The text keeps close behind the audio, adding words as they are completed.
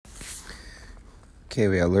Okay,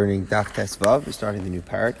 we are learning Daf Tes Vav. We're starting the new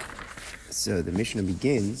parak. So the Mishnah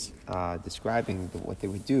begins describing what they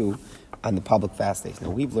would do on the public fast days. Now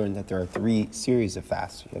we've learned that there are 3 series of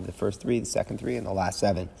fasts. You have the first 3, the second 3, and the last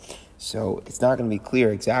 7. So it's not going to be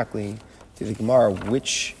clear exactly to the Gemara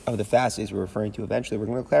which of the fast days we're referring to. Eventually we're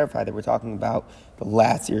going to clarify that we're talking about the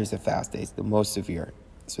last series of fast days, the most severe.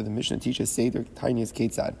 So the Mishnah teaches Seder Tinius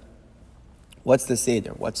Ketzad. What's the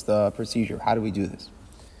Seder? What's the procedure? How do we do this?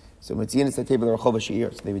 So they would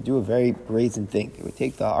do a very brazen thing. They would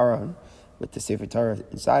take the Aron with the Sefer Torah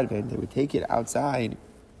inside of it, and they would take it outside.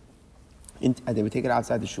 They would take it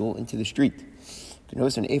outside the shul into the street. They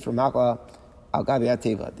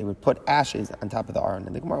would put ashes on top of the Aron,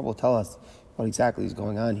 and the Gemara will tell us what exactly is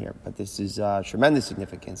going on here. But this is tremendous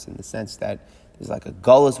significance in the sense that there's like a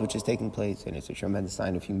gullus which is taking place, and it's a tremendous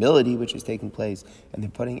sign of humility which is taking place, and they're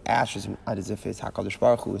putting ashes on as if it's HaKadosh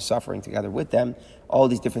Baruch Hu is suffering together with them. All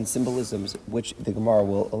these different symbolisms which the Gemara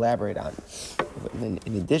will elaborate on. In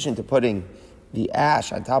addition to putting the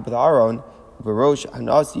ash on top of the Aron, Barosh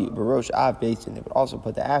Hanasi, Barosh Av Basin, they would also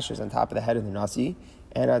put the ashes on top of the head of the Nasi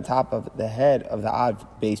and on top of the head of the Av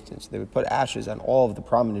Basin. So they would put ashes on all of the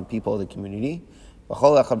prominent people of the community. And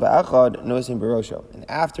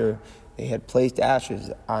after they had placed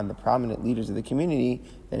ashes on the prominent leaders of the community,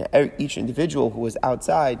 then each individual who was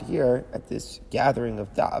outside here at this gathering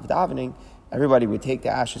of davening, everybody would take the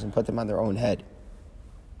ashes and put them on their own head.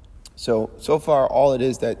 So far, all it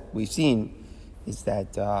is that we've seen is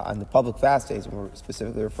that on the public fast days, and we're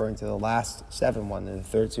specifically referring to the last 7 in the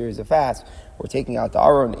 3rd series of fasts, we're taking out the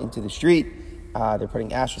Aron into the street. They're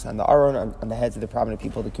putting ashes on the Aron, on the heads of the prominent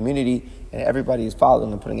people of the community, and everybody is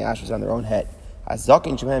following and putting ashes on their own head.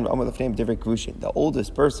 The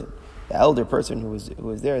oldest person, the elder person who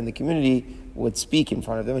was there in the community, would speak in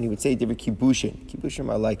front of them, and he would say Divrei Kibbushin. Kibbushin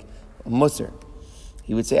are like a musar.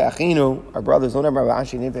 He would say, Achinu, our brothers,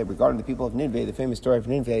 regarding the people of Ninveh, the famous story of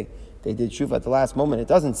Ninveh, they did shuvah at the last moment. It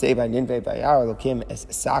doesn't say by Ninveh, by Yar Elokim, es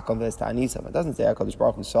sakom ves ta'anisam. It doesn't say HaKadosh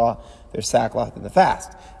Baruch Hu saw their sackcloth in the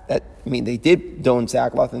fast. They did don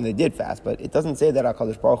sackcloth and they did fast, but it doesn't say that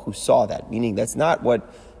HaKadosh Baruch Hu saw that, meaning that's not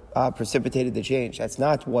what precipitated the change. That's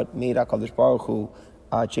not what made HaKadosh Baruch Hu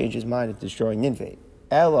change his mind of destroying Ninveh.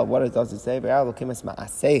 Ella, what it does say,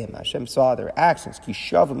 Hashem saw their actions. They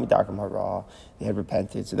had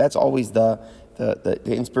repented. So that's always the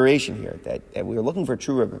inspiration here, that we are looking for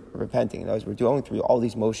true repenting. In other words, we're going through all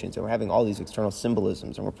these motions, and we're having all these external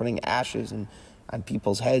symbolisms, and we're putting ashes on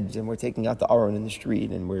people's heads, and we're taking out the Aron in the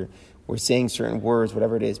street, and we're saying certain words,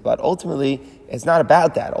 whatever it is. But ultimately, it's not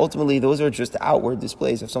about that. Ultimately, those are just outward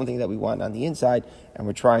displays of something that we want on the inside, and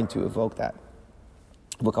we're trying to evoke that.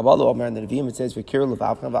 In the Nevi'im, it says,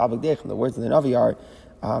 the words of the Navi are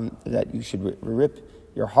that you should rip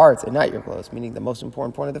your hearts and not your clothes, meaning the most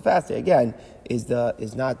important point of the fast day, again, is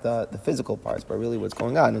not the physical parts, but really what's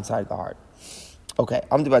going on inside the heart. Okay,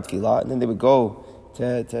 and then they would go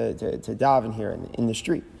to daven here in the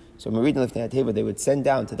street. So they would send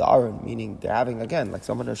down to the Aron, meaning they're having, again, like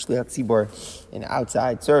someone of Shliach Tzibor, an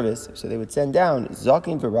outside service. So they would send down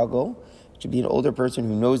Zakin V'Ragol, which would be an older person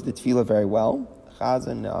who knows the tefillah very well.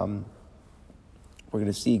 Chazan, we're going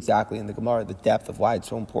to see exactly in the Gemara the depth of why it's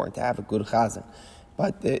so important to have a good chazan.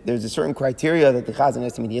 But there's a certain criteria that the chazan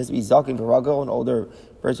has to meet. He has to be Zakin V'Ragol, an older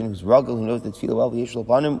person who's Ragol, who knows the tefillah well. He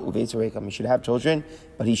should have children,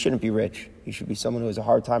 but he shouldn't be rich. He should be someone who has a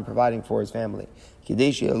hard time providing for his family. We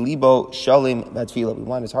want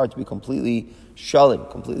his heart to be completely shalim,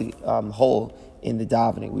 completely whole in the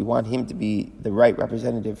davening. We want him to be the right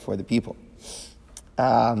representative for the people.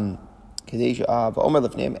 Now, on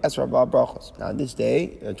this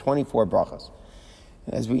day, there are 24 brachos.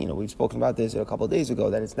 As we've spoken about this a couple of days ago,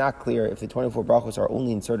 that it's not clear if the 24 brachos are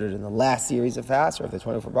only inserted in the last series of fasts, or if the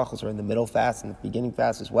 24 brachos are in the middle fast and the beginning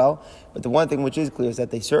fast as well. But the one thing which is clear is that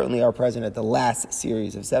they certainly are present at the last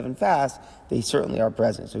series of 7 fasts. They certainly are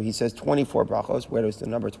present. So he says 24 brachos. Where does the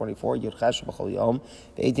number 24? Yud Ches B'chol Yom.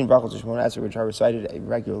 The 18 brachos of Shemona Esrei, which are recited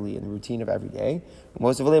regularly in the routine of every day.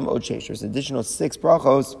 Most of them Od Sheish. There's an additional 6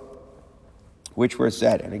 brachos which were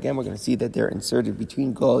said. And again, we're going to see that they're inserted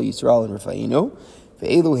between Gol, Yisrael, and Rafa'inu.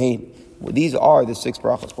 These are the 6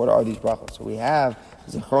 brachos. What are these brachos? So we have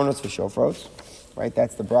Zechronos V'Shofros, right?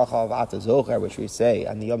 That's the bracha of Ata Zocher, which we say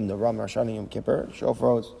on the Yom Noram, Rosh Hashanah, Yom Kippur.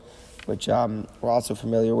 Shofros, which we're also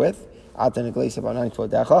familiar with. Ata Negleisa B'Anayin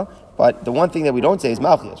Kvodecha. But the one thing that we don't say is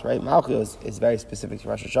Malchios, right? Malchios is very specific to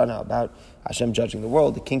Rosh Hashanah, about Hashem judging the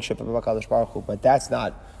world, the kingship of HaKadosh Baruch Hu. But that's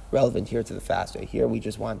not relevant here to the fast day. Here we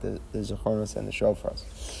just want the Zechronos and the Shofros.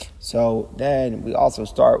 So then we also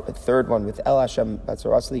start with the third one with El Hashem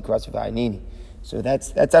Batzorasli Krasv V'Ainini. So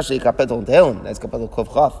that's actually Kapitel Tehillim. That's Kapitel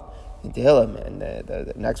Kuf Chaf. in Tehillim. And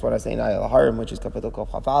the next one I say, Na'al Harim, which is Kapitel Kof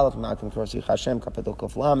Chafalef, Malkim Korsi Hashem, Kapitel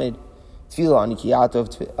Kof Lamed, Tefillah on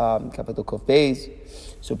Ikiyatov, Kapitel Kof Beis.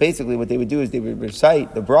 So basically what they would do is they would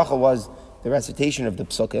recite, the bracha was the recitation of the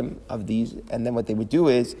psukim of these, and then what they would do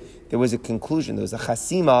is, there was a conclusion, there was a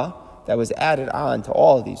chasima that was added on to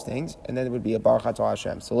all of these things, and then it would be a Baruch Atah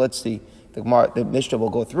Hashem. So let's see, the Mishnah will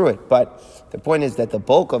go through it, but the point is that the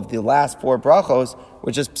bulk of the last 4 brachos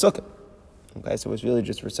were just psukim. Okay, so it was really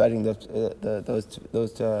just reciting those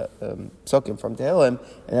psukim from Tehillim,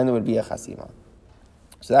 and then there would be a chasima.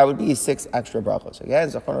 So that would be 6 extra brachos. Again,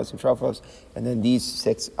 Zachonos and Shofros, and then these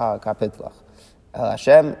 6 kapitlach. El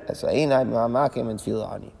Hashem, Esa'inai, Ma'amakim, and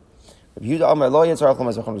Tefillah Ani. Rabbi Yehuda Amar Lo Yitzarach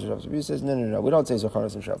Lomar Zachonos and Shofros. Rabbi Yehuda says, no, we don't say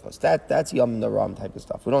Zachonos and Shofros. That's Yom Naram type of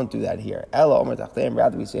stuff. We don't do that here. Ela Omer Tachteim,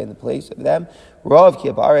 rather we say in the place of them, Rov Ki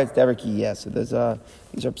Abaretz Dever Ki Yes. So these are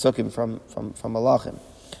psukim from Malachim.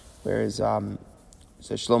 Whereas, so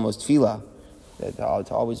Shlomo's Tefillah,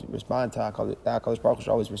 to always respond to HaKadosh Baruch Hu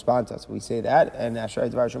should always respond to us. We say that, and Asher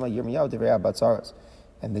Dvar Shema Yirmiyahu Devrei Batzaros,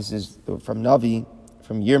 and this is from Navi,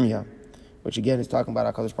 from Yirmiyah, which again is talking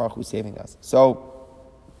about HaKadosh Baruch Hu saving us. So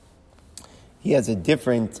he has a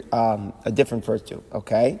different verse too.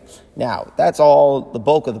 Okay, now that's all the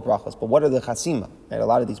bulk of the brachos. But what are the chasima? Right, a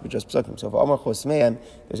lot of these were just psukim. So for Omer Chosmeim,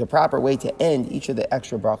 there's a proper way to end each of the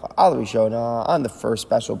extra bracha. Al Rishona, on the first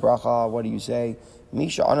special bracha, what do you say?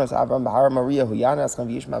 Misha Anos Avram Bahar Maria who Yanas Kan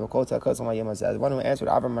Vishma Bakota Kosama Yamazad. The one who answered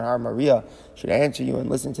Avram Bahar Maria should answer you and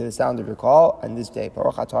listen to the sound of your call on this day.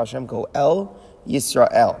 Baruch Atah Hashem Goel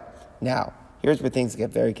Yisrael. Now, here's where things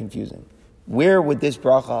get very confusing. Where would this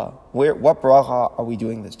bracha, what bracha are we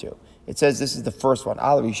doing this to? It says this is the first one,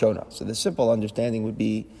 Al Rishona. So the simple understanding would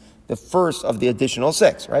be the first of the additional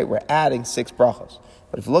 6, right? We're adding 6 brachos.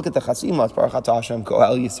 But if you look at the Chasimas, Baruch Atah Hashem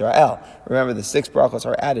Goel Yisrael, remember the 6 brachos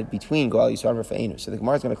are added between Goel Yisrael and Rafa'inu. So the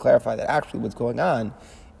Gemara is going to clarify that actually what's going on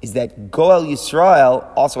is that Goel Yisrael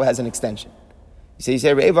also has an extension. You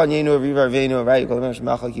say Re'evan Yenu, Riva Avenu, right?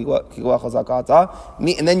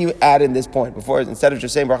 And then you add in this point. Before, instead of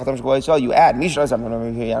just saying Baruch Atah Hashem Goel Yisrael, you add Yisrael.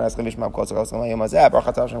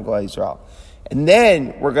 And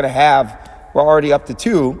then we're already up to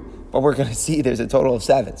 2. But we're going to see there's a total of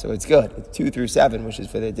 7, so it's good. It's 2 through 7, which is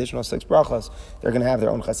for the additional 6 brachos. They're going to have their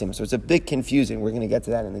own chasima. So it's a bit confusing. We're going to get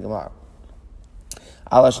to that in the Gemara.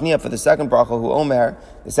 Al Hashniya, for the second bracha, who Omer,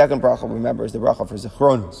 the second bracha, remember, is the bracha for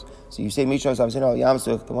Zechronos. So you say, Mishra Samson al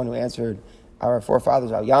Yamsuf, the one who answered our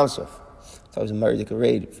forefathers al Yamsuf. So I was a Meridik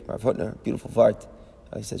Raid from our footner, beautiful Vart.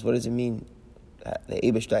 He says, what does it mean that the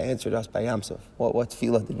Eibishter answered us by Yamsuf? What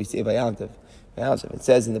tefillah did we say by Yamsuf? It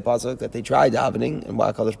says in the pasuk that they tried davening, and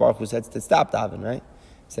HaKadosh Baruch Hu said to stop davening, right?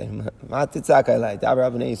 He said,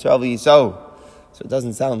 so it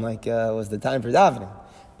doesn't sound like it was the time for davening.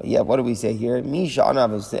 But yeah, what do we say here? The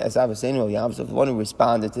one who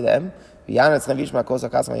responded to them. It sounds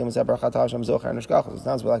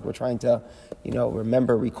like we're trying to,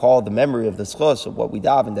 recall the memory of the schos of what we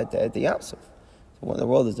davened at the Yamsuf. So the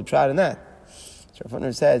world is the pshat in that. So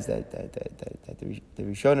Rav says that the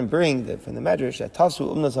Rishonim bring from the Medrash that Tasu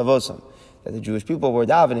Umnas Havosam, that the Jewish people were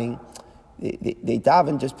davening. They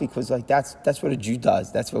daven just because that's what a Jew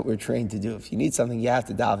does. That's what we're trained to do. If you need something, you have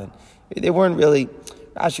to daven. They weren't really.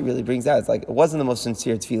 Rashi really brings out. It's like it wasn't the most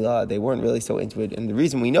sincere tefillah. They weren't really so into it, and the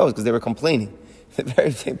reason we know is because they were complaining. The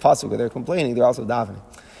very same pasuk where they're complaining, they're also davening.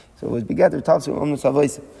 So it was begether Tasu Umnas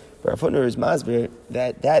Havosam. But our footnote is masbir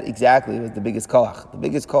that exactly was the biggest koach. The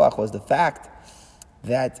biggest koach was the fact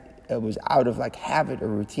that it was out of habit or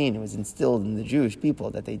routine. It was instilled in the Jewish people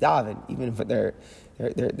that they daven, even if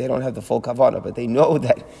they don't have the full kavanah, but they know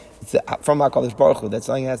that it's from HaKadosh Baruch Hu that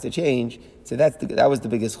something has to change. So that was the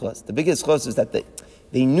biggest chus. The biggest chus is that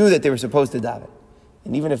they knew that they were supposed to daven,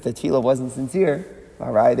 and even if the tefillah wasn't sincere,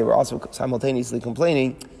 all right, they were also simultaneously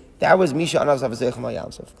complaining. That was Misha Anav Zavasechem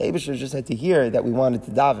Yamsuf. The Eibishter just had to hear that we wanted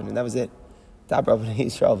to daven, and that was it. Dabra b'nei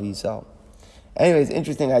Yisrael v'Yisrael. Anyways,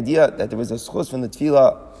 interesting idea that there was a schus from the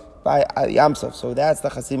tefillah by Yamsuf. So that's the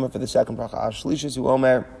chasima for the second bracha. Ashlishus hu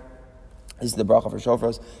Omer. This is the bracha for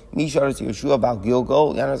shofros. Misharas Yeshua bal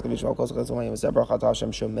Gilgol. Yanas Gavishma Kosel Kosel Yamsef bracha to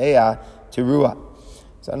Hashem Shomea Teruah.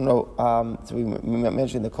 So I don't know. So we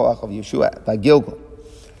mentioned the koach of Yeshua by Gilgol.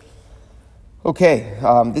 Okay,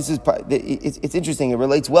 it's interesting. It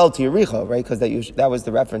relates well to Yericho, right? Because that was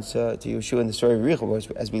the reference to Yeshua in the story of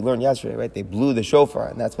Yericho, as we learned yesterday, right? They blew the shofar,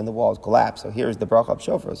 and that's when the walls collapsed. So here's the bracha of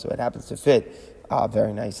shofar, so it happens to fit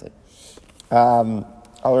very nicely. Al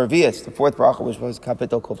Revius, the fourth bracha, which was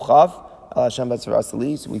Kapitel Kov Chav, Al Hashem Batzar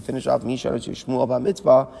Asali. So we finish off Mishar Shmuel Ba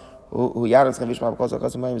Mitzvah, who Yaron Tzchavishma B'Kosel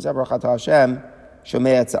Kosel Mayim Zeh Bracha to Hashem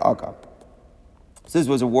Shomei Tza'aka. So this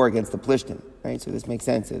was a war against the Plishtim, right? So this makes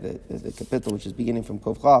sense. The capital, which is beginning from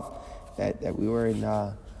Kov Chav, that we were in,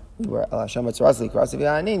 we were Shamat Sarasli, Krasiv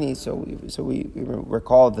Ya'anini, so we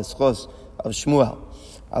recall the schos of Shmuel.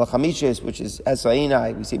 Al Chamishis, which is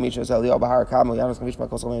Esainai, we see Mishos Eliyah Bahar Kamu, Yanos Chamish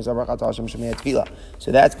Makos Olim Zabar Chato Hashem Shemei Tefillah.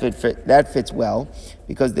 So that fits well,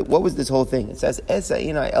 because what was this whole thing? It says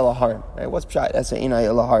Esainai Elaharim, right? What's Pshat? Esainai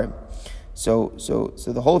Elaharim. So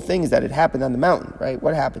the whole thing is that it happened on the mountain, right?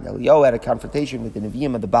 What happened? Eliyahu had a confrontation with the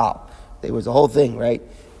Nevi'im of the Baal. There was a whole thing, right?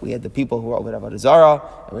 We had the people who were over Avodah Zarah,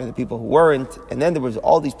 and we had the people who weren't, and then there was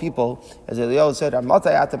all these people, as Eliyahu said,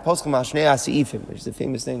 which is the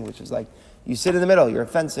famous thing, which is like, you sit in the middle, you're a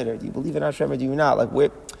fence sitter, do you believe in Hashem or do you not? Like,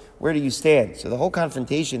 where do you stand? So the whole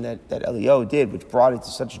confrontation that Eliyahu did, which brought it to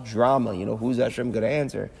such drama, who's Hashem going to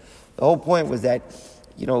answer? The whole point was that,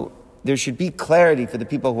 there should be clarity for the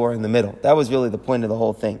people who are in the middle. That was really the point of the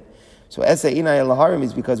whole thing. So Esa Inai Elaharim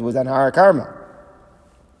is because it was on Har Karma.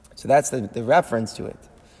 So that's the reference to it.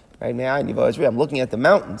 Right now, I'm looking at the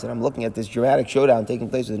mountains, and I'm looking at this dramatic showdown taking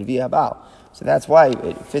place with the Nevi'im Habal. So that's why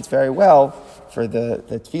it fits very well for the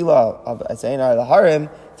tefillah of Esa Inai Elaharim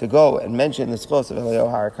to go and mention the schos of Eliyahu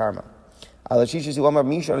Har Karma. The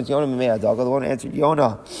one answered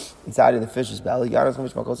Yonah inside of the fish's belly. So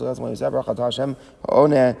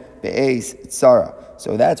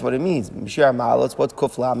that's what it means. What's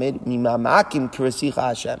kuf.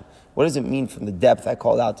 What does it mean from the depth I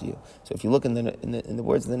called out to you? So if you look in the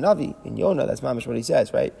words of the Navi, in Yonah, that's mamish what he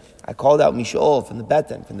says, right? I called out Mishol from the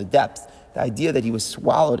beten, from the depth. The idea that he was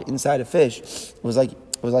swallowed inside a fish was like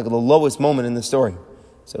the lowest moment in the story.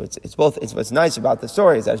 So it's both. What's nice about the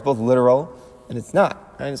story is that it's both literal and it's not.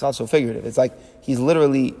 Right? It's also figurative. It's like he's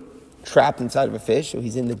literally trapped inside of a fish, so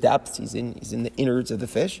he's in the depths. He's in the innards of the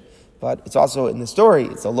fish. But it's also in the story.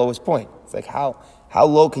 It's the lowest point. It's like how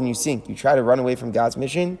low can you sink? You try to run away from God's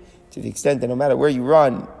mission to the extent that no matter where you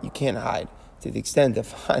run, you can't hide. To the extent that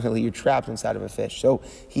finally you're trapped inside of a fish. So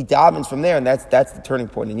he davens from there, and that's the turning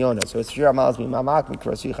point in Yonah. So it's Shir Amalas Mimamak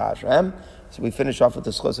Mikrasicha Hashem. So we finish off with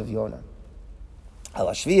the schos of Yonah. Al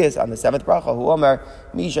Shvius on the seventh bracha, who Omer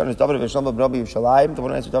Mishan is David V'Shlomo B'Nobi Yushalayim. The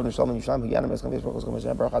one who answered David V'Shlomo Yushalayim, who Yanam Eskom Yisrael Koskom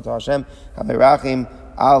Hashem Baruch Atah Hashem Hamerachim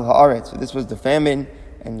Al Haaretz. So this was the famine,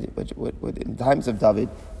 and in times of David,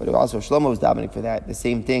 but also Shlomo was davening for that. The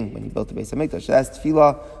same thing when he built the Beis Hamikdash. So that's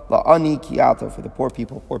Tefillah La'ani Kiyato for the poor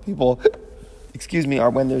people. Poor people, are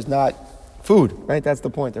when there's not food. Right? That's the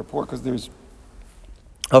point. They're poor because there's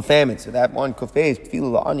a famine. So that one kufay is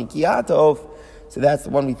Tefillah La'ani Kiyato. So that's the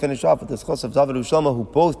one we finish off with the schos of David and Shlomo, who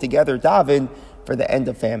both together daven for the end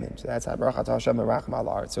of famine. So that's Baruch Atah Hashem Merachim Al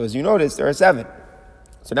Haaretz. So as you notice, there are 7.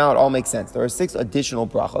 So now it all makes sense. There are 6 additional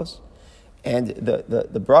brachos, and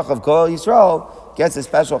the bracha of Kol Yisrael gets a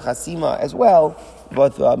special chasima as well,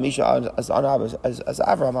 but Misha as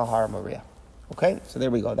Avraham Al Har Moriah. Okay, so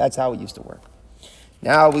there we go. That's how it used to work.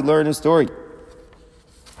 Now we learn a story.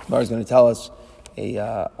 Mar is going to tell us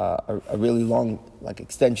a really long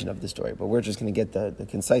extension of the story, but we're just going to get the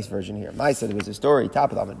concise version here. My said it was a story.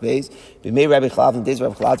 Top of Amid Beis. B'mei Rabbi Chalav and days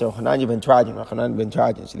of Rabbi Chalav, Hananya ben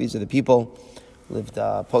Trajan. So these are the people who lived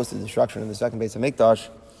post the destruction of the second Beis Hamikdash.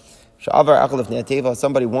 Sha'avar Achal of Ne'ateva.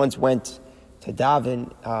 Somebody once went to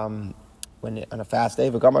daven when on a fast day.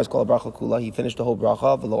 V'gamar is called a bracha kula. He finished the whole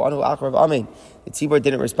bracha. V'lo anu achrav amen. The tzibur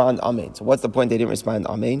didn't respond amen. So what's the point? They didn't respond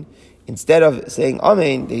amen. Instead of saying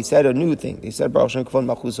amen, they said a new thing. They said Baruch Shem Kavod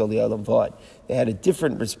Malchus Li'olam Va'ad. They had a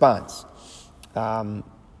different response. And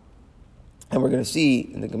we're going to see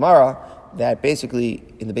in the Gemara that basically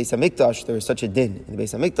in the Beis Hamikdash there is such a din. In the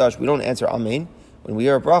Beis Hamikdash we don't answer amen. When we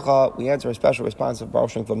hear a bracha, we answer a special response of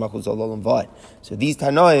Baruch Shem Kavod Malchus Li'olam Va'ad. So these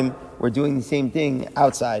Tanoim were doing the same thing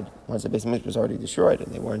outside. Once the Beis Hamikdash was already destroyed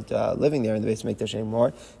and they weren't living there in the Beis Hamikdash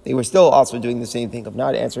anymore, they were still also doing the same thing of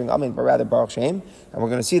not answering amen, but rather Baruch Shem. And we're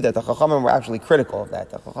going to see that the Chachamim were actually critical of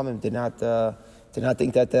that. The Chachamim did not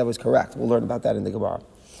think that was correct. We'll learn about that in the Gemara.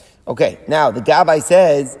 Okay, now the Gabbai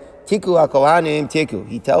says, Tiku HaKohanim Tiku.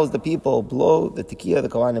 He tells the people, blow the Tekiah, the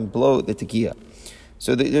Kohanim blow the Tekiah.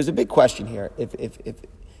 So there's a big question here. If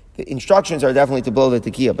the instructions are definitely to blow the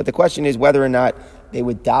tekiah, but the question is whether or not they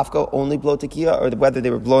would dafka only blow tekiah, or whether they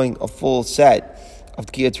were blowing a full set of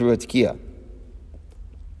tekiah through a tekiah.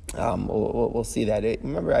 We'll see that.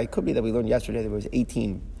 Remember, it could be that we learned yesterday there was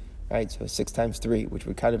 18, right? So 6 times 3, which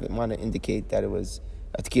would kind of want to indicate that it was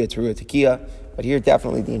a tekiah through a tekiah. But here,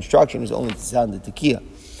 definitely, the instruction is only to sound the tekiah.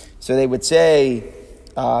 So they would say,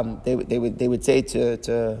 they would say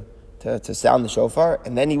to sound the shofar,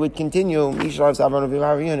 and then he would continue.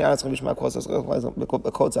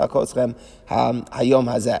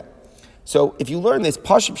 So if you learn this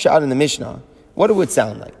Pashut Pshat in the Mishnah, what it would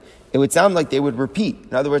sound like? it would sound like they would repeat.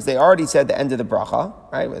 In other words, they already said the end of the bracha,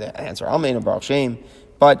 right, with the answer Amen and Baruch Shem,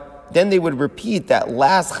 but then they would repeat that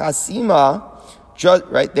last chasima,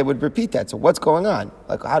 right? They would repeat that. So what's going on?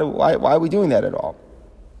 Like, why are we doing that at all?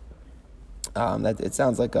 That it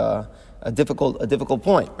sounds like a difficult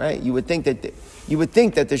point, right? You would think that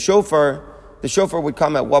the shofar would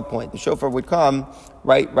come at what point? The shofar would come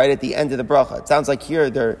right at the end of the bracha. It sounds like here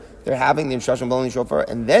they're having the instruction blowing the shofar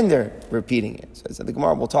and then they're repeating it. So the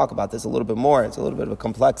Gemara will talk about this a little bit more. It's a little bit of a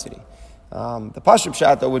complexity. The Pashut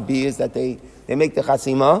Pshat though would be is that they make the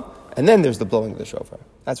chasima and then there's the blowing of the shofar.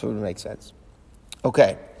 That's what would make sense.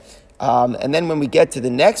 Okay, and then when we get to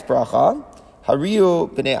the next bracha,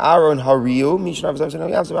 Hariyu b'nei Aaron Hariyu.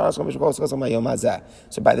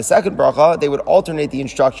 So by the second bracha, they would alternate the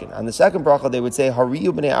instruction. On the second bracha, they would say Hariyu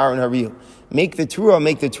b'nei Aaron Hariyu. Make the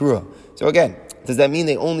Turah. So again, does that mean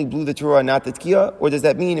they only blew the Turah and not the Tkiya? Or does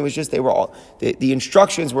that mean it was just the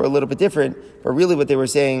instructions were a little bit different, but really what they were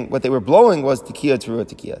saying, what they were blowing was Tkiya,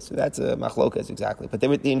 Turah. So that's a machlokas exactly. But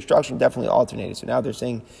the instruction definitely alternated. So now they're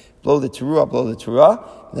saying blow the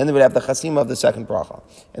Turah, and then they would have the chasima of the second bracha.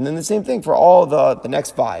 And then the same thing for all the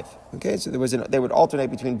next five. Okay, so they would alternate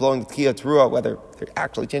between blowing the Tkiya, Turah, whether they're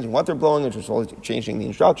actually changing what they're blowing, or just changing the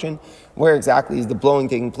instruction. Where exactly is the blowing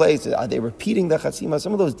taking place? Are they repeating the chasima?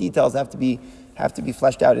 Some of those details have to be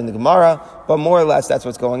fleshed out in the Gemara, but more or less that's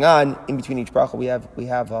what's going on. In between each bracha, we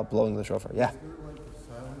have blowing the shofar. Yeah.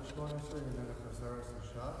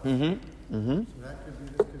 Mm-hmm. Mm-hmm. So that could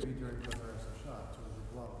be during Chazaras HaShat, so the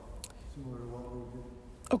blow, similar to what we did.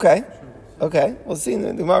 Okay. We'll see in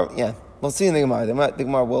the Gemara. Yeah, we'll see in the Gemara. The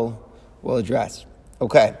Gemara will address.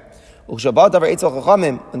 Okay. And the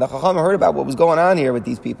Chachamim heard about what was going on here with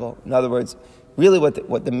these people. In other words, really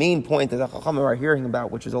what the main point that the Chachamim are hearing about,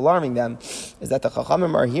 which is alarming them, is that the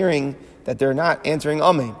Chachamim are hearing that they're not answering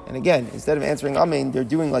Amen. And again, instead of answering Amen, they're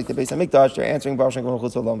doing like the Beis HaMikdash, they're answering Baruch Shem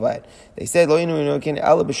Chutz V'Olam Vayed. They said, Lo Yinu Enokin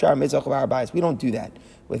Ela B'Shar Mitzvah Chvar Bayis. We don't do that.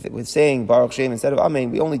 With saying Baruch Shem instead of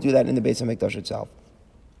Amen, we only do that in the Beis HaMikdash itself.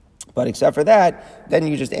 But except for that, then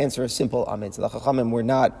you just answer a simple Amen. So the Chachamim were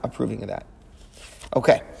not approving of that.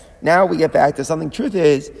 Okay. Now we get back to something. Truth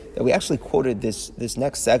is that we actually quoted this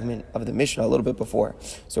next segment of the Mishnah a little bit before.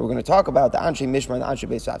 So we're going to talk about the Anshe Mishmar and the Anshe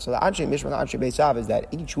Beis Sav. So the Anshe Mishmar and the Anshe Beis Sav is that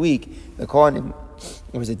each week the Kohanim,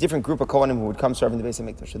 there was a different group of Kohanim who would come serve in the Beis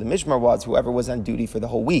HaMikdash. So the Mishmar was whoever was on duty for the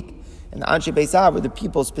whole week. And the Anshe Beis Sav were the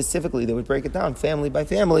people specifically, they would break it down family by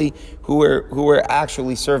family, who were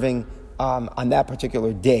actually serving on that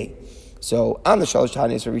particular day. So on the Shalosh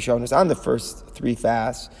Tanis or Rishonos, on the first three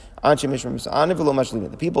fasts, the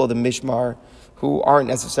people of the Mishmar who aren't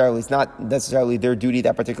necessarily, it's not necessarily their duty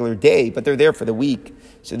that particular day, but they're there for the week.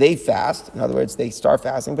 So they fast. In other words, they start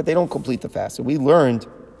fasting, but they don't complete the fast. So we learned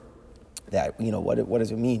that, what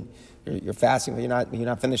does it mean? You're fasting, but you're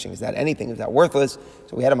not finishing. Is that anything? Is that worthless?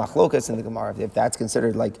 So we had a machlokas in the Gemara. If that's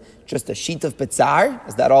considered like just a sheet of pitzar,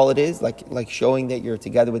 is that all it is? Like showing that you're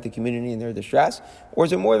together with the community in their distress? Or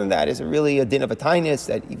is it more than that? Is it really a din of a tainus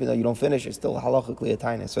that even though you don't finish, it's still halachically a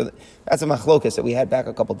tainus? So that's a machlokas that we had back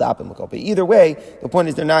a couple dapim ago. But either way, the point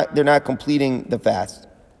is they're not completing the fast.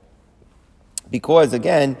 Because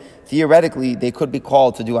again, theoretically, they could be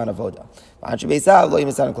called to do an avoda.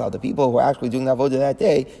 The people who are actually doing the avoda that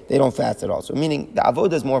day, they don't fast at all. So meaning the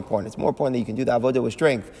avoda is more important. It's more important that you can do the avoda with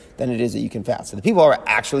strength than it is that you can fast. So the people who are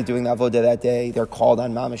actually doing the avoda that day, they're called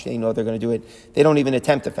on mamash, they know they're going to do it. They don't even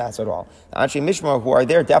attempt to fast at all. The Anshe Mishmar, who are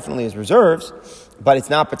there definitely as reserves, but it's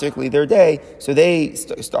not particularly their day, so they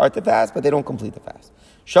start the fast, but they don't complete the fast.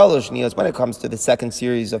 Shalosh niyos, when it comes to the second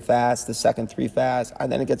series of fasts, the second three fasts,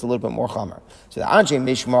 and then it gets a little bit more chamer. So the Anshe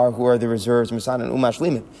Mishmar, who are the reserves, Misan and Umash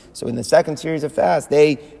Limit. So in the second series of fasts,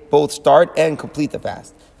 they both start and complete the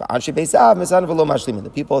fast. The Anshe Beis Sav, Misan v'lo Mashlimin.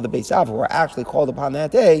 The people of the Beis Sav who are actually called upon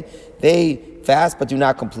that day, they fast but do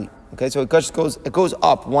not complete. Okay, so it goes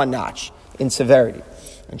up one notch in severity.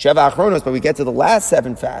 And Sheva Achronos, but we get to the last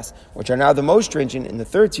seven fasts, which are now the most stringent in the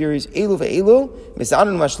third series, Elu ve'elu,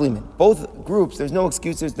 Misanun Mashlimin. Both groups, there's no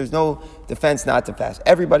excuses, there's no defense not to fast.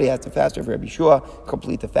 Everybody has to fast over Rabbi Yeshua,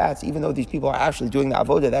 complete the fast. Even though these people are actually doing the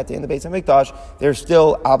avodah that day in the Beis HaMikdash, they're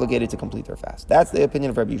still obligated to complete their fast. That's the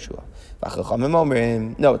opinion of Rabbi Yeshua.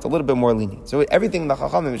 No, it's a little bit more lenient. So everything in the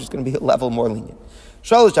Chachamim is just going to be a level more lenient.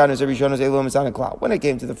 Shalosh Tanos Rabbi Yeshua Elu Misanun Klal. When it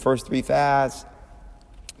came to the first three fasts,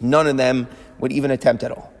 none of them would even attempt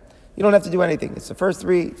at all. You don't have to do anything. It's the first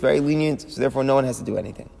three, it's very lenient, so therefore no one has to do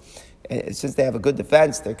anything. since they have a good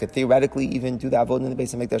defense, they could theoretically even do the avodah in the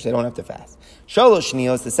Beis Hamikdash. They don't have to fast. Shalosh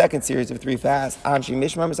Shnios, the second series of 3 fasts. Anshi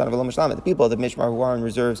Mishmar Misan V'lo Mishlamim. The people of the Mishmar who are in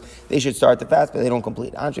reserves, they should start the fast, but they don't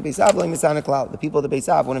complete. Anshi Beis Av Lo Misan Klal. The people of the Beis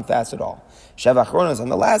Av wouldn't fast at all. Sheva Chronos on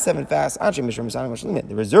the last 7 fasts. Anshi Mishmar Misan Mishlamim.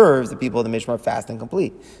 The reserves, the people of the Mishmar fast and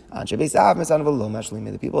complete. Anshi Beis Av Misan V'lo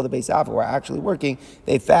Mishlamim. The people of the Beis Av who are actually working,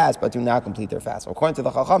 they fast but do not complete their fast. So according to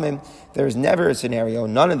the Chachamim, there is never a scenario,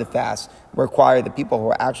 none of the fasts require the people who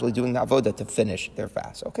are actually doing the avodah to finish their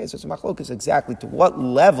fast. Okay, so it's a machlokes exactly to what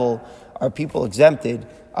level are people exempted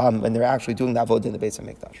when they're actually doing the avodah in the Beis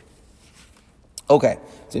Hamikdash. Okay,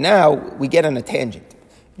 so now we get on a tangent.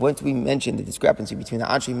 Once we mentioned the discrepancy between the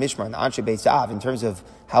Anshe Mishmar and the Anshe Beis Av in terms of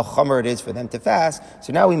how chomer it is for them to fast,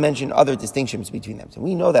 so now we mention other distinctions between them. So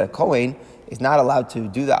we know that a Kohen is not allowed to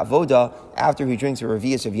do the avodah after he drinks a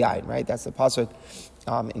revius of yain, right? That's the pasuk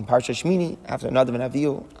in Parsha Shmini, after another ben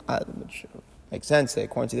Avihu, which makes sense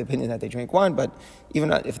according to the opinion that they drink wine, but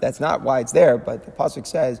even if that's not why it's there, but the pasuk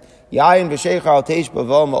says, Yain v'sheicha al teish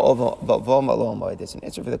b'vom alom. It's an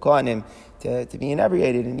answer for the Kohanim to be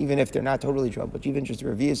inebriated, and even if they're not totally drunk, but even just a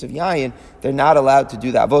revius of yain, they're not allowed to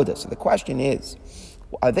do the avodah. So the question is,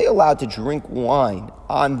 are they allowed to drink wine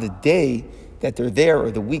on the day that they're there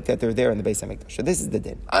or the week that they're there in the Beis Hamikdash? So this is the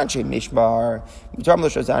din. Anshe Mishmar,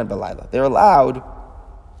 they're allowed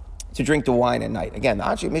to drink the wine at night. Again, the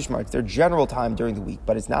Anshe Mishmar, it's their general time during the week,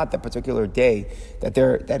 but it's not the particular day that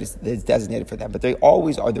is designated for them. But they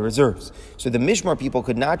always are the reserves. So the Mishmar people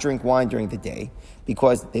could not drink wine during the day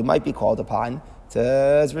because they might be called upon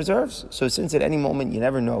as reserves. So since at any moment, you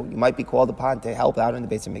never know, you might be called upon to help out in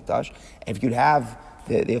the Beis Hamikdash. And if you'd have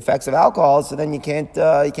the effects of alcohol, so then you can't do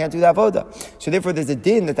that avodah. So therefore, there's a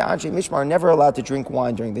din that the Anshe Mishmar are never allowed to drink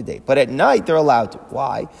wine during the day, but at night they're allowed to.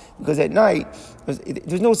 Why? Because at night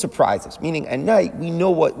there's no surprises. Meaning, at night we know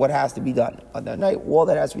what has to be done. At night, all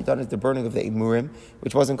that has to be done is the burning of the emurim,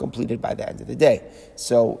 which wasn't completed by the end of the day.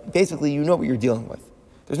 So basically, you know what you're dealing with.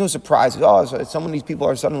 There's no surprises. Oh, so some of these people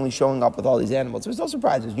are suddenly showing up with all these animals. There's no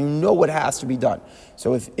surprises. You know what has to be done.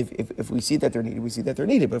 So if we see that they're needed, we see that they're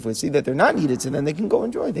needed. But if we see that they're not needed, so then they can go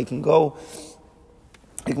enjoy. They can go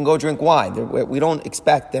drink wine. We don't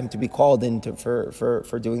expect them to be called in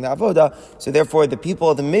for doing the avodah. So therefore, the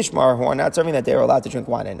people of the Mishmar who are not serving that day are allowed to drink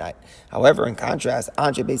wine at night. However, in contrast,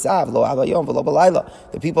 Anshe Beis Av lo abayom v'lo b'layla.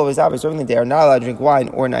 The people of Beis Av are serving the day are not allowed to drink wine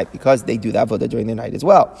or night because they do the avodah during the night as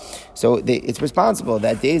well. So it's responsible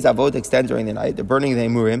that days avodah extend during the night. They're burning the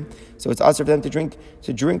emurim, so it's also for them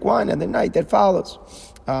to drink wine at the night that follows.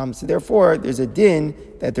 So therefore, there's a din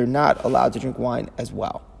that they're not allowed to drink wine as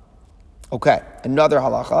well. Okay, another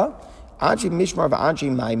halacha. Anshe Mishmar v'Anshe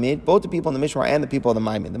Maimid, both the people in the Mishmar and the people of the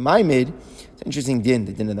Maimid. The Maimid, it's an interesting din,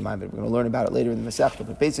 the din of the Maimid. We're going to learn about it later in the Masechta.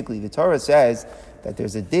 But basically, the Torah says that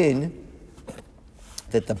there's a din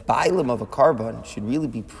that the bailim of a carbon should really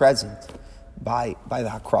be present by the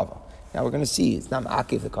hakrava. Now we're going to see, it's not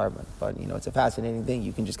ma'akiv the carbon, but it's a fascinating thing.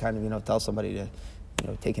 You can just kind of tell somebody to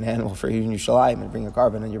take an animal for you in Yerushalayim and bring a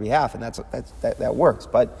carbon on your behalf, and that works.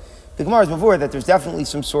 But the Gemara is before that there's definitely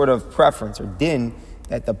some sort of preference or din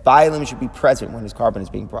that the bailim should be present when his carbon is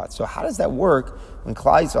being brought. So how does that work when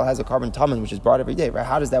Klal Yisrael has a carbon taman which is brought every day? Right?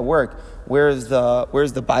 How does that work? Where's the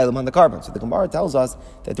bailim on the carbon? So the Gemara tells us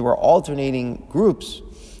that there were alternating groups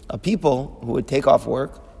of people who would take off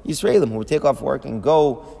work, Yisraelim, who would take off work and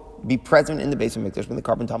go be present in the Beis Hamikdash when the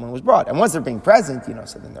carbon taman was brought. And once they're being present,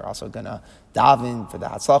 so then they're also going to daven for the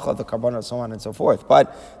hatzlacha of the carbon, so on and so forth.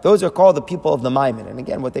 But those are called the people of the Maimon. And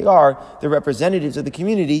again, what they are, they're representatives of the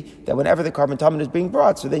community that whenever the carbon taman is being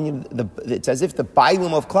brought, so then it's as if the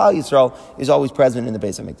bailim of Klal Yisrael is always present in the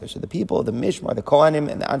Beis Hamikdash. So the people of the Mishmar, the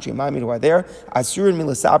Kohanim, and the Anshe Maimon who are there, asurin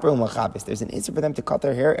milasapr u'machabis. There's an issue for them to cut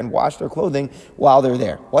their hair and wash their clothing while they're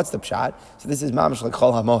there. What's the pshat? So this is mamash like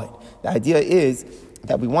chol hamoed. The idea is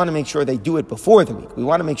that we want to make sure they do it before the week. We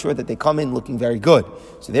want to make sure that they come in looking very good.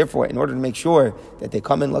 So therefore, in order to make sure that they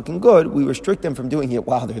come in looking good, we restrict them from doing it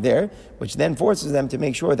while they're there, which then forces them to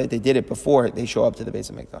make sure that they did it before they show up to the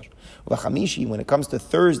Beis Hamikdash. V'chamishi, when it comes to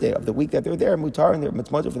Thursday of the week that they're there, mutar, and it's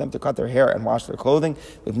mutar for them to cut their hair and wash their clothing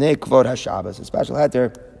with nei kvod haShabbos, a special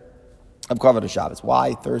heter of Kavod Shabbos.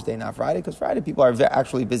 Why Thursday, not Friday? Because Friday people are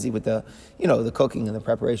actually busy with the cooking and the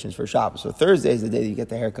preparations for Shabbos. So Thursday is the day that you get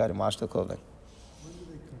the haircut and wash the clothing.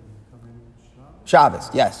 Shabbos,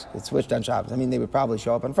 yes. It switched on Shabbos. They would probably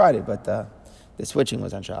show up on Friday, but the switching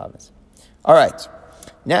was on Shabbos. All right.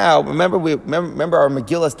 Now, remember our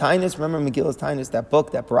Megillas Tainus? Remember Megillas Tainus, that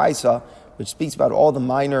book, that Baraisa, which speaks about all the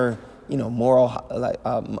minor, moral,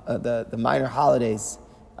 the minor holidays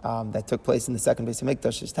that took place in the second Beis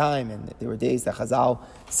Hamikdash's time, and there were days that Chazal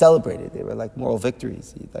celebrated. They were like moral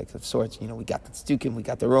victories, like of sorts. We got the Stukim, we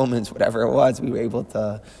got the Romans, whatever it was, we were able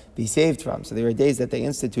to be saved from. So there were days that they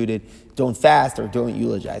instituted, don't fast or don't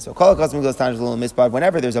eulogize. So Kol HaKos Megillas Tainus L'Olam Mispad,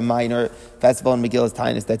 whenever there's a minor festival in Megillas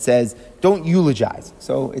Tainus that says, don't eulogize.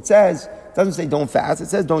 So it doesn't say don't fast, it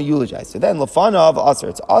says don't eulogize. So then, Lefanav Asr,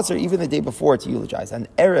 it's Asr even the day before to eulogize. And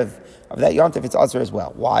Erev of that Yom Tov, it's Asr as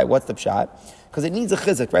well. Why? What's the pshat? Because it needs a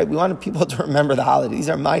chizuk, right? We want people to remember the holidays. These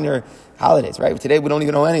are minor holidays, right? Today we don't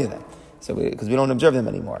even know any of them, because we don't observe them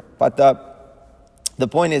anymore. But the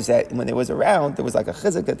point is that when it was around, there was like a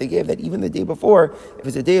chizuk that they gave that even the day before, if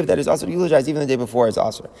it's a day that is also eulogize, even the day before is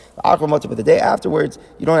also. But the day afterwards,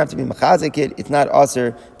 you don't have to be machazik it. It's not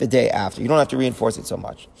also the day after. You don't have to reinforce it so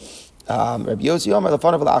much. Rabbi Yossi Omer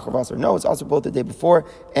lefanav v'la'achar v'asar. No, it's also both the day before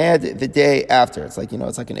and the day after. It's like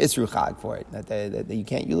it's like an Isru Chag for it that you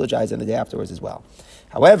can't eulogize on the day afterwards as well.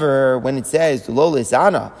 However, when it says lo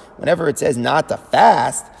lisana, whenever it says not to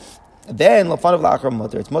fast, then lefanav v'la'achar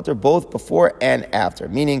mutter. It's mutter both before and after.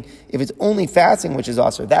 Meaning, if it's only fasting, which is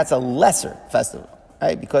asur, that's a lesser festival,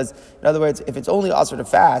 right? Because in other words, if it's only asur to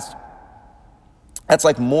fast, that's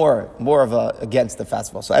like more of a against the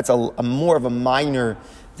festival. So that's a more of a minor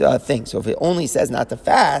thing. So if it only says not to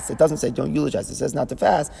fast, it doesn't say don't eulogize, it says not to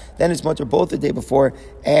fast, then it's mutter both the day before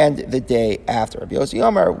and the day after. Rabbi Yossi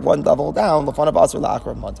Omer, one level down, lefanav asur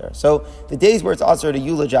la'achar mutter. So the days where it's asur to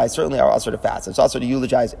eulogize certainly are asur to fast. It's asur to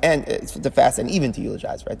eulogize and it's to fast and even to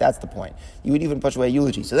eulogize, right? That's the point. You would even push away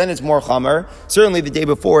eulogy. So then it's more chamer. Certainly the day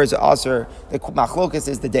before is asur, the machlokas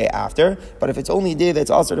is the day after, but if it's only a day that's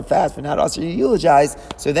asur to fast but not asur to eulogize,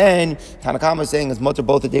 so then Tanakama is saying it's mutter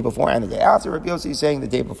both the day before and the day after. Rabbi Yossi is saying the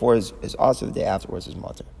day before is also the day afterwards is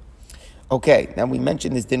mutter. Okay, now we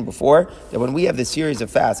mentioned this din before, that when we have this series of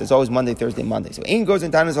fasts, it's always Monday, Thursday, Monday. So Ein goes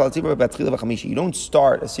in Tainus al Tzibur b'Tchila v'Chamishi. You don't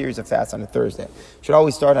start a series of fasts on a Thursday. You should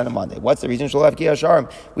always start on a Monday. What's the reason?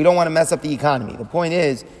 We don't want to mess up the economy. The point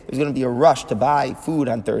is, there's going to be a rush to buy food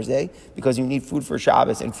on Thursday because you need food for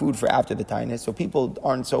Shabbos and food for after the Tainus. So people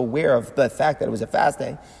aren't so aware of the fact that it was a fast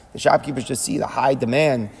day. The shopkeepers just see the high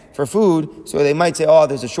demand for food, so they might say, oh,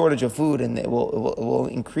 there's a shortage of food, and it will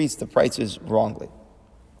increase the prices wrongly.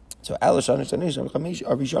 So we want to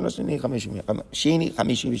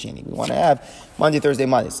have Monday, Thursday,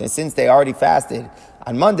 Monday. So since they already fasted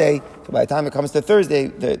on Monday, so by the time it comes to Thursday,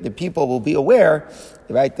 the people will be aware,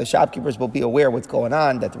 right? The shopkeepers will be aware what's going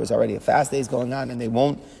on, that there was already a fast days going on, and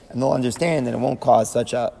they'll understand that it won't cause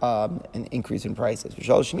such an increase in prices.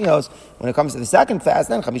 When it comes to the second fast,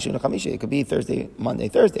 then it could be Thursday, Monday,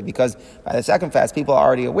 Thursday, because by the second fast, people are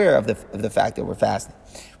already aware of the fact that we're fasting.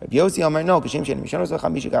 Rabbi Yossi Omer, no, the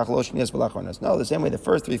same way the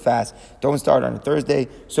first three fasts don't start on a Thursday,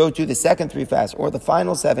 so too the second three fasts, or the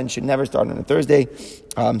final seven, should never start on a Thursday.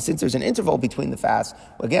 Since there's an interval between the fasts,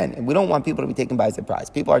 again, we don't want people to be taken by surprise.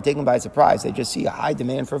 People are taken by surprise. They just see a high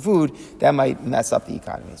demand for food. That might mess up the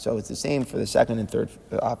economy. So it's the same for the second and third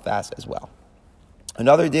fast as well.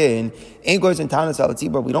 Another din, Ein goes in Tainus al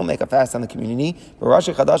Tzibur, we don't make a fast on the community, but Rosh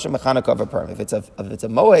Chadash and Mechanukah v'Purim. If it's a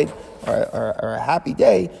moed or a happy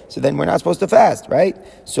day, so then we're not supposed to fast, right?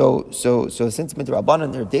 So since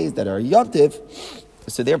midrabanan, there are days that are Yom Tiv,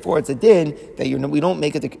 so therefore it's a din that we don't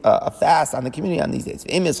make it a fast on the community on these days.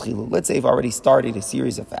 Let's say you've already started a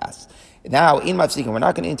series of fasts. Now, in Mafsikin, we're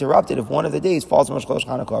not going to interrupt it if one of the days falls on Rosh Chodesh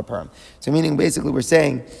Chanukah or Purim. So meaning basically we're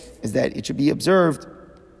saying is that it should be observed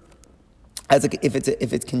as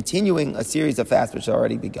if it's continuing a series of fasts which have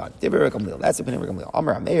already begun. That's the opinion of Rabbi Gamliel.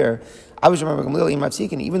 Amar Ameir, I was remember Gamliel in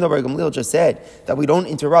Mafsikin, even though Rabbi Gamliel just said that we don't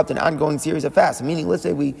interrupt an ongoing series of fasts. Meaning, let's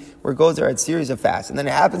say we're goes there at series of fasts, and then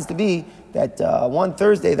it happens to be that one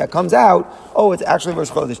Thursday that comes out, it's actually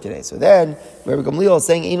Rosh Chodesh today. So then Rabbi Gamliel is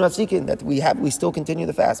saying in Mafsikin that we still continue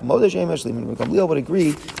the fast. Rabbi Gamliel would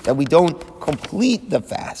agree that we don't complete the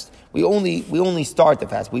fast. We only start the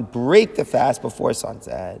fast. We break the fast before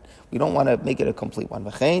sunset. We don't want to make it a complete one.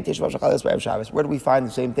 Where do we find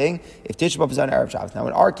the same thing? If Tisha B'Av is on Erev Shabbos. Now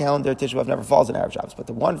in our calendar, Tisha B'Av never falls on Erev Shabbos. But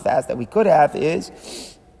the one fast that we could have is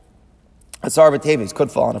Asar B'Teves, could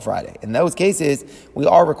fall on a Friday. In those cases, we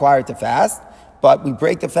are required to fast, but we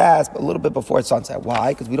break the fast a little bit before sunset.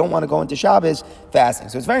 Why? Because we don't want to go into Shabbos fasting.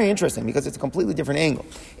 So it's very interesting because it's a completely different angle.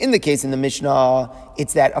 In the case in the Mishnah,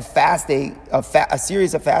 it's that a fast day, a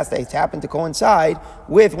series of fast days happen to coincide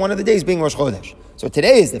with one of the days being Rosh Chodesh. So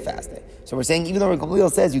today is the fast day. So we're saying even though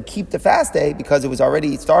Gamliel says you keep the fast day because it was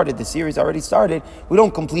already started, the series already started, we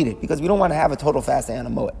don't complete it because we don't want to have a total fast day on a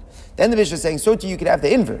Moed. Then the Mishnah is saying, so too you could have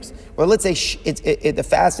the inverse. Well, let's say the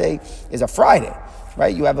fast day is a Friday.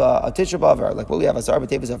 right? You have a Tisha B'Av, or like what we have, a Sar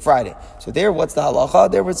B'Tevis on Friday. So there, what's the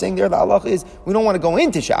halacha? There we're saying the halacha is we don't want to go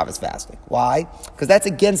into Shabbos fasting. Why? Because that's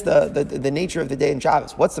against the nature of the day in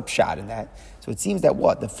Shabbos. What's the pshat in that? So it seems that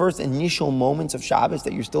the first initial moments of Shabbos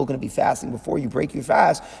that you're still going to be fasting before you break your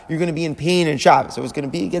fast, you're going to be in pain in Shabbos. So it's going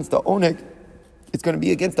to be against the oneg. It's going to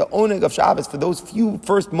be against the oneg of Shabbos for those few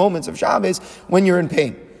first moments of Shabbos when you're in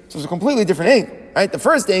pain. So it's a completely different angle, right? The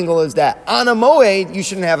first angle is that on a moed, you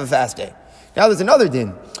shouldn't have a fast day. Now there's another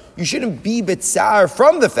din. You shouldn't be bitzar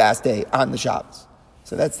from the fast day on the Shabbos.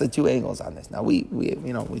 So that's the two angles on this. Now we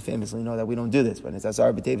famously know that we don't do this, but it's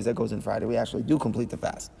Asar B'Tevis that goes in Friday. We actually do complete the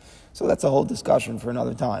fast. So that's a whole discussion for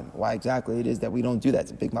another time. Why exactly it is that we don't do that.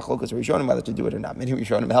 It's a big machlokas. Are we showing them whether to do it or not? Many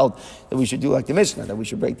Rishonim held that we should do like the Mishnah, that we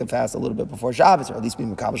should break the fast a little bit before Shabbos, or at least be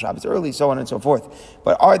Makabel Shabbos early, so on and so forth.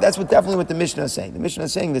 But that's definitely what the Mishnah is saying. The Mishnah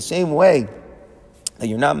is saying the same way that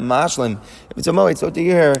you're not mashlim. If it's a moed, so to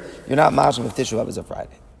you're not mashlim if Tisha B'Av is a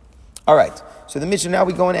Friday. All right, so the Mishnah, now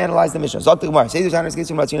we go and analyze the Mishnah. We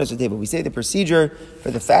say the procedure for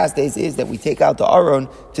the fast days is that we take out the Aron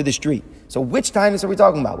to the street. So which times are we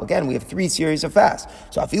talking about? Well, again, we have 3 series of fasts.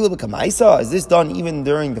 So afilu b'kamaisa, is this done even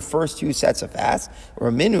during the first 2 sets of fasts? Or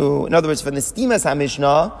minu, in other words, from the stimas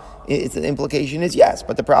HaMishnah, the implication is yes.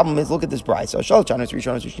 But the problem is, look at this price. So shalosh chanos, 3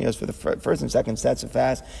 chanos, 3 shniyos for the first and second sets of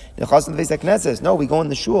fast. No, we go in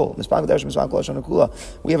the shul.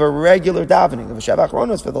 We have a regular davening of a Shavach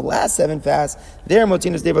Ronos for the last 7 fasts. There,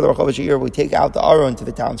 Motinas Deva L'Rachov Shir, we take out the Aron to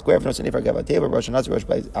the town square. Rosh Av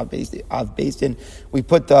Basin.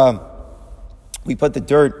 We put the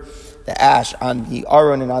dirt, the ash on the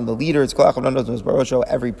Aron and on the leaders.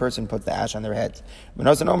 Every person puts the ash on their heads.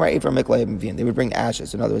 They would bring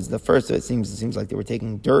ashes. In other words, the first it seems like they were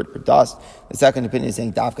taking dirt or dust. The second opinion is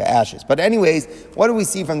saying dafka ashes. But anyways, what do we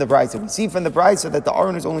see from the brayso? We see from the brayso that the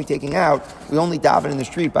Aron is only taking out, we only daven in the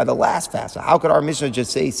street by the last fast. So how could our Mishnah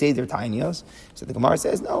just say their tinios? So the Gemara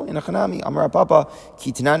says, no, in a chanami, Amar Papa,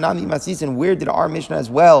 Kitanan Nami Masisin, where did our Mishnah as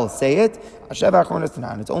well say it?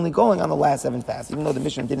 It's only going on the last 7 fasts. Even though the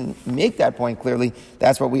Mishnah didn't make that point clearly,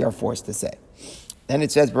 that's what we are forced to say. Then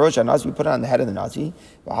it says, Barosha Nazi, we put it on the head of the Nazi.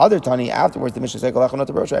 Afterwards, the Mishnah says,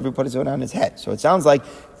 everybody puts it on his head. So it sounds like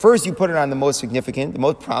first you put it on the most significant, the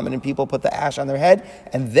most prominent people, put the ash on their head,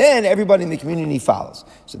 and then everybody in the community follows.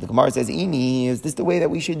 So the Gemara says, Ini, is this the way that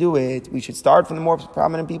we should do it? We should start from the more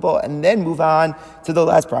prominent people and then move on to the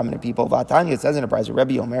less prominent people. Vatanya, it says in a price of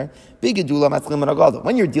Rebbe Yomer,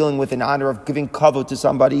 when you're dealing with an honor of giving kavod to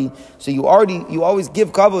somebody, so you always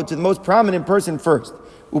give kavod to the most prominent person first.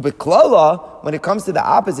 Ubeklala, when it comes to the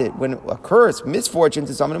opposite, when a curse, misfortune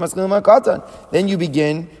to someone, then you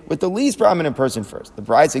begin with the least prominent person first. The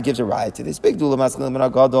bride gives a riot to this big dula masculine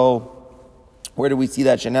agado. Where do we see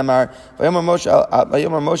that? Shenemar,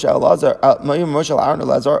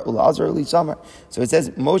 so it says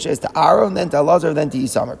Moshe is to Aaron, then to Elazar, then to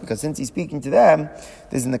Isamar. Because since he's speaking to them,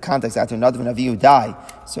 this is in the context after Nadav and Avihu die.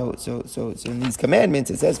 So in these commandments,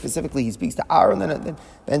 it says specifically he speaks to Aaron, then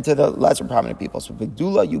to the lesser prominent people. So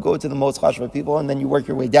Bigdula, you go to the most chashva people, and then you work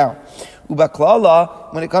your way down.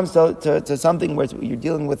 Ubaklala, when it comes to something where you're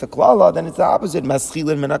dealing with a klala, then it's the opposite.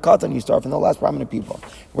 Maschilin menakatan, you start from the less prominent people.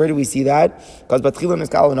 Where do we see that? Because by the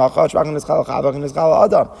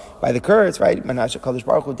curse, right? Menashe Kadosh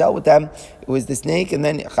Baruch Hu dealt with them. It was the snake, and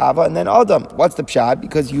then Chava, and then Adam. What's the pshat?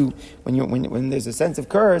 Because when there's a sense of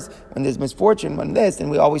curse, when there's misfortune, when this, then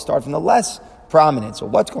we always start from the less prominent. So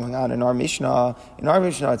what's going on in our Mishnah? In our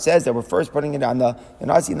Mishnah, it says that we're first putting it on the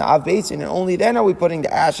Nasi and the Av Basin, and only then are we putting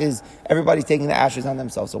the ashes. Everybody's taking the ashes on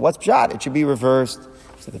themselves. So what's pshat? It should be reversed.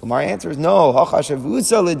 So the Gemara answer is no.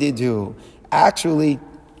 Actually,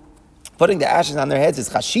 putting the ashes on their heads is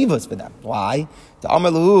chashivas for them. Why? The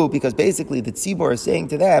Amar Lahu, because basically the tzibur is saying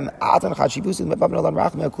to them,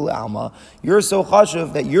 you're so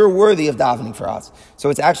chashuv that you're worthy of davening for us.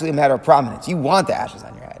 So it's actually a matter of prominence. You want the ashes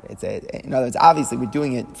on your head. In other words, obviously we're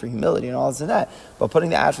doing it for humility and all this and that, but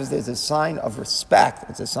putting the ashes there is a sign of respect.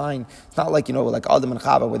 It's a sign. It's not like like Adam and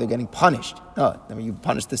Chava where they're getting punished. No, you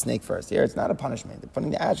punish the snake first. Here, it's not a punishment.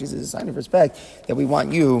 Putting the ashes is a sign of respect that we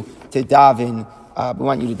want you to daven. We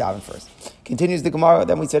want you to daven first. Continues the Gemara.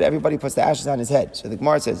 Then we said everybody puts the ashes on his head. So the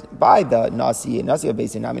Gemara says, by the Nasi of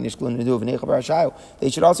Basin, they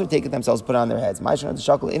should also take it themselves, put it on their heads. Why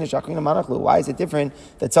is it different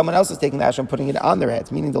that someone else is taking the ash and putting it on their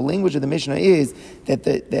heads? Meaning the language of the Mishnah is that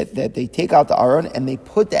they take out the Aron and they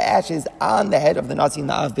put the ashes on the head of the Nasi in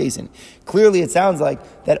the Av Basin. Clearly, it sounds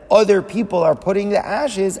like that other people are putting the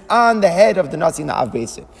ashes on the head of the Nasi in the Av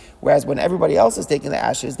Basin. Whereas when everybody else is taking the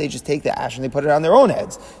ashes, they just take the ash and they put it on their own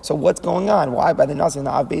heads. So what's going on? Why by the Nasi and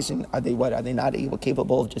the Av Basin are they not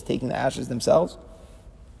capable of just taking the ashes themselves?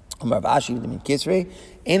 Amar Vashi the Kisrei,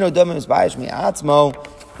 Eno Dome Misbayish Mi'atzmo,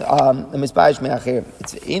 Misbayish Mi'acher.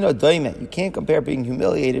 It's Eno Dome. You can't compare being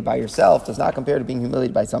humiliated by yourself, does not compare to being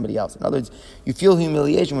humiliated by somebody else. In other words, you feel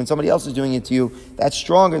humiliation when somebody else is doing it to you, that's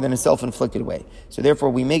stronger than a self-inflicted way. So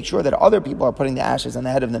therefore, we make sure that other people are putting the ashes on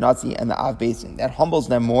the head of the Nazi and the Av Basin. That humbles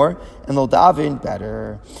them more, and they'll daven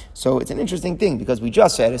better. So it's an interesting thing, because we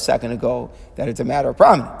just said a second ago that it's a matter of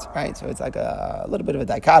prominence, right? So it's like a little bit of a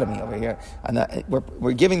dichotomy over here. And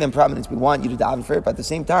we're giving them prominence. We want you to daven for it, but at the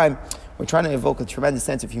same time, we're trying to evoke a tremendous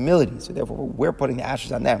sense of humility. So therefore, we're putting the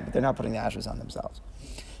ashes on them, but they're not putting the ashes on themselves.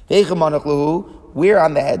 Where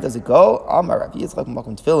on the head does it go?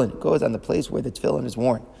 It goes on the place where the tefillin is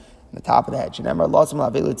worn, on the top of the head. For the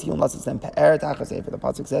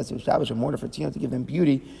pasuk says to establish a mourner for tzion, to give them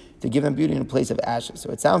beauty in a place of ashes.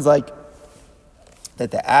 So it sounds like that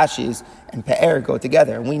the ashes and pe'er go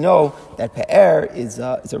together. And we know that pe'er is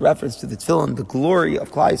a reference to the tefillin, the glory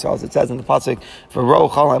of Klal Yisrael, as it says in the pasuk, for Ro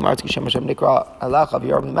Chal HaMartz Kishem Hashem Nikra Alach Av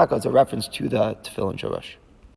Yor Mimeka. It's a reference to the tefillin Shorosh.